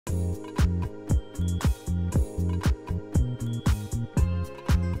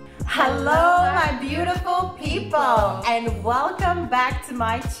Hello, my beautiful people, and welcome back to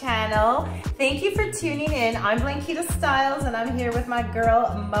my channel. Thank you for tuning in. I'm Blankita Styles, and I'm here with my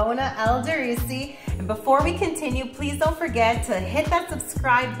girl, Mona Alderisi. And before we continue, please don't forget to hit that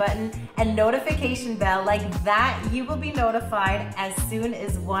subscribe button and notification bell. Like that, you will be notified as soon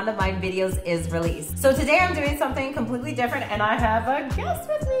as one of my videos is released. So today I'm doing something completely different, and I have a guest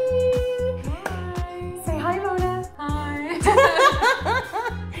with me. Hi. Say hi, Mona. Hi.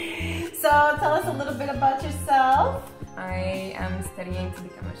 So tell us a little bit about yourself. I am studying to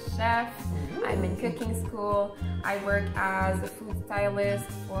become a chef. I'm in cooking school. I work as a food stylist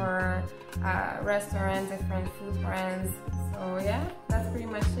for restaurants, different food brands. So yeah, that's pretty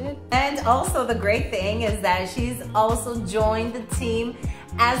much it. And also the great thing is that she's also joined the team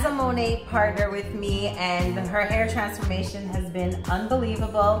as a Monat partner with me, and her hair transformation has been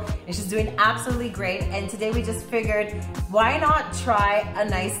unbelievable and she's doing absolutely great. And today we just figured, why not try a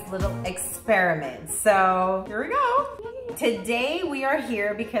nice little experiment? So here we go. Today we are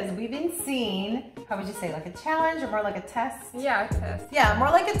here because we've been seeing, how would you say, like a challenge or more like a test? Yeah, a test. Yeah, more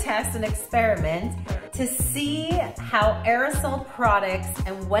like a test, an experiment to see how aerosol products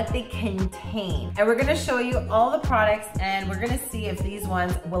and what they contain. And we're gonna show you all the products and we're gonna see if these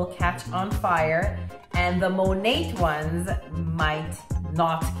ones will catch on fire and the Monat ones might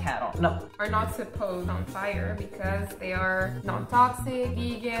not catch on. No. Are not supposed on fire because they are non-toxic,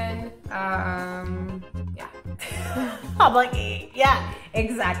 vegan, yeah. I'm like, yeah,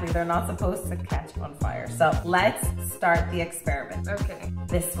 exactly. They're not supposed to catch on fire. So let's start the experiment. Okay.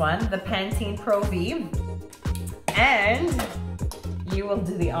 This one, the Pantene Pro V. And you will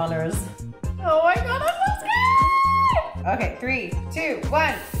do the honors. Oh my God, I'm so scared! Okay, 3, 2,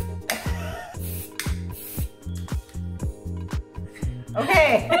 1.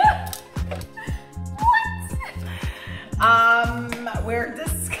 Okay. What? We're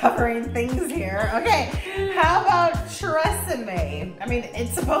discovering things here. Okay, how about Tresemme? I mean,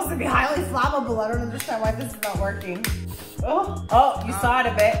 it's supposed to be highly flammable. I don't understand why this is not working. Oh, you saw it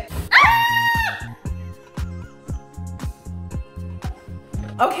a bit.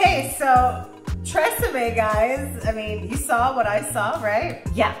 Okay, so Tresemme, guys, I mean, you saw what I saw, right?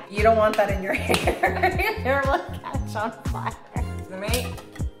 Yeah, you don't want that in your hair. Your hair will catch on fire.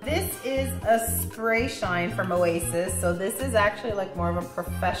 This is a spray shine from Oasis, so this is actually like more of a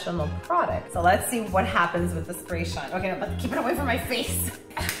professional product. So let's see what happens with the spray shine. Okay, but keep it away from my face.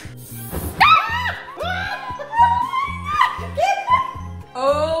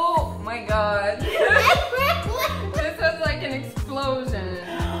 Oh my God. This was like an explosion.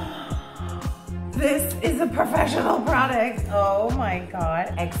 This is a professional product. Oh my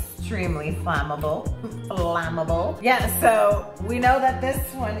God. Extremely flammable. Flammable. Yeah, so we know that this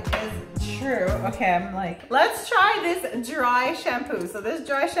one is true. Okay, I'm like, let's try this dry shampoo. So this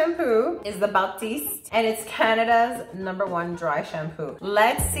dry shampoo is the Baptiste and it's Canada's #1 dry shampoo.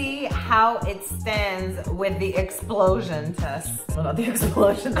 Let's see how it stands with the explosion test. Well, not the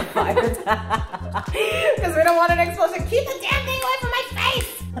explosion, the fire test. Because we don't want an explosion. Keep the damn thing away from my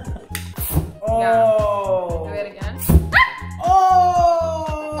face. Oh. Yeah. Do it again. Oh!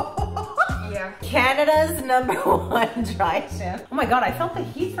 Yeah. Canada's #1 dry shampoo. Oh my God, I felt the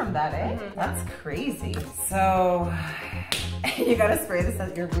heat from that, eh? That's crazy. So, you gotta spray this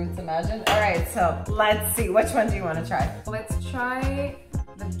at your roots, imagine. All right, so let's see. Which one do you want to try? Let's try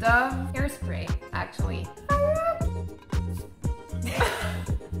the Dove hairspray, actually.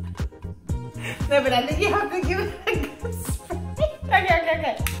 No, but I think you have to give it a good spray.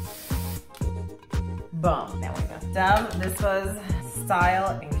 Okay. Boom. There we go. Dove, this was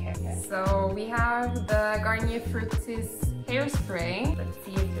Style and Care. So we have the Garnier Fructis hairspray. Let's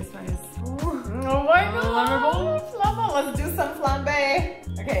see if this one is Oh my God. Flammable. Let's do some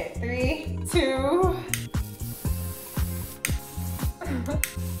flambe. Okay, 3, 2.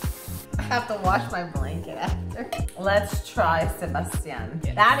 I have to wash my blanket after. Let's try Sebastian.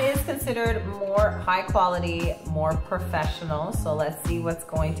 Yes. That is considered more high quality, more professional. So let's see what's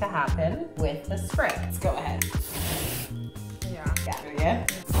going to happen with the spray. Let's go ahead. Yeah.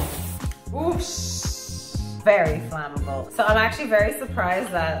 Oosh. Very flammable. So I'm actually very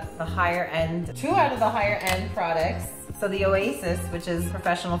surprised that the higher end, 2 out of the higher end products, so the Oasis, which is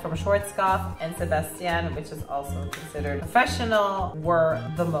professional from Schwarzkopf, and Sebastian, which is also considered professional, were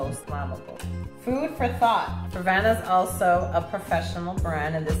the most flammable. Food for thought. Pravana's also a professional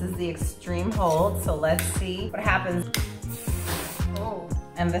brand, and this is the Extreme Hold. So let's see what happens. Oh.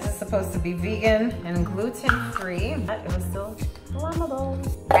 And this is supposed to be vegan and gluten-free, but it was still flammable.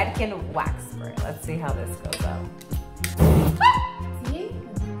 Redken wax spray. Let's see how this goes out. See?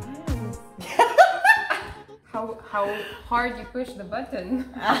 how hard you push the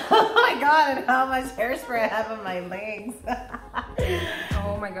button. Oh my God, and how much hairspray I have on my legs.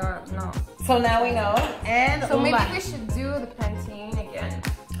 Oh my God, no. So now we know. And so maybe we should do the Pantene again.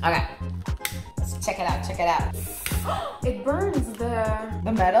 Okay. Let's check it out, check it out. It burns the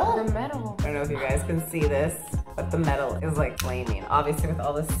metal? The metal. I don't know if you guys can see this, but the metal is like flaming, obviously with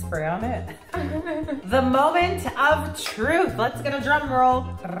all this spray on it. The moment of truth. Let's get a drum roll.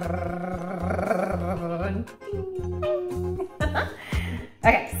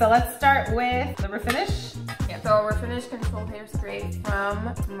 Okay, so let's start with the refinish. Yeah, so refinish control hairspray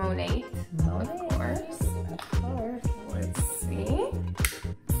from Monat. Of course. Of course. Let's see.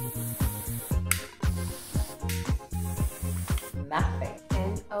 Nothing.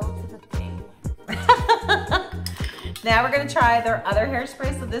 And oh to the thing. Now we're gonna try their other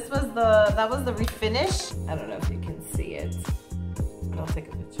hairspray. So this was that was the refinish. I don't know if you can see it, but I'll take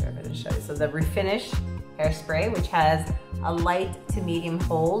a picture of it and show you. So the refinish hairspray, which has a light to medium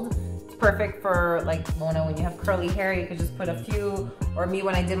hold. It's perfect for like Mona when you have curly hair. You could just put a few, or me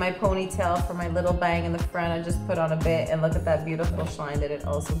when I did my ponytail for my little bang in the front, I just put on a bit, and look at that beautiful shine that it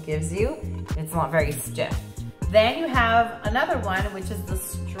also gives you. It's not very stiff. Then you have another one, which is the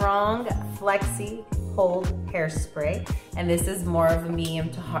Strong Flexi Hold Hairspray. And this is more of a medium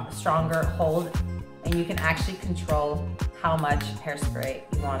to stronger hold. And you can actually control how much hairspray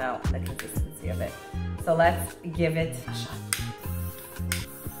you want out and the consistency of it. So let's give it a shot.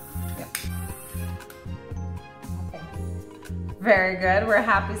 Yeah. Okay. Very good, we're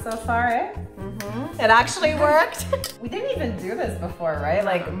happy so far, eh? It actually worked. We didn't even do this before, right?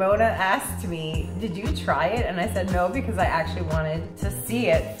 Like Mona asked me, did you try it? And I said no, because I actually wanted to see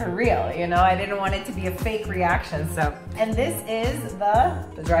it for real. You know, I didn't want it to be a fake reaction. So, and this is the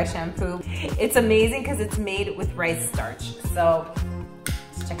dry shampoo. It's amazing because it's made with rice starch. So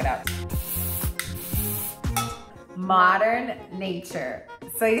let's check it out. Modern Nature.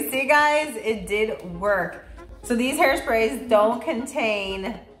 So you see guys, it did work. So these hairsprays don't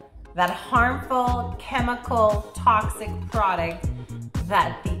contain that harmful chemical toxic product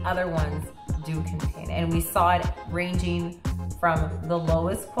that the other ones do contain. And we saw it ranging from the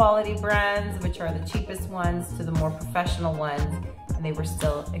lowest quality brands, which are the cheapest ones, to the more professional ones, and they were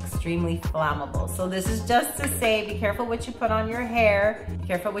still extremely flammable. So this is just to say, be careful what you put on your hair, be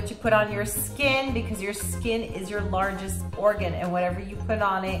careful what you put on your skin, because your skin is your largest organ, and whatever you put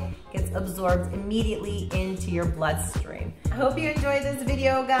on it gets absorbed immediately into your bloodstream. I hope you enjoyed this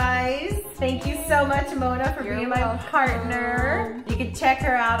video, guys. Thank you so much, Mona, for being my partner. You can check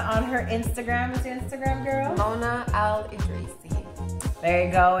her out on her Instagram. What's your Instagram, girl? Mona Al Idrisi. There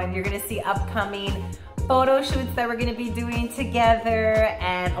you go, and you're gonna see upcoming photo shoots that we're gonna be doing together,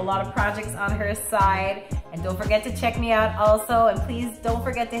 and a lot of projects on her side. And don't forget to check me out also, and please don't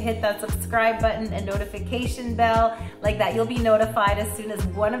forget to hit that subscribe button and notification bell. Like that, you'll be notified as soon as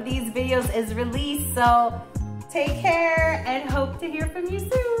one of these videos is released. So take care and hope to hear from you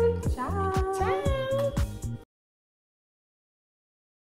soon. Ciao.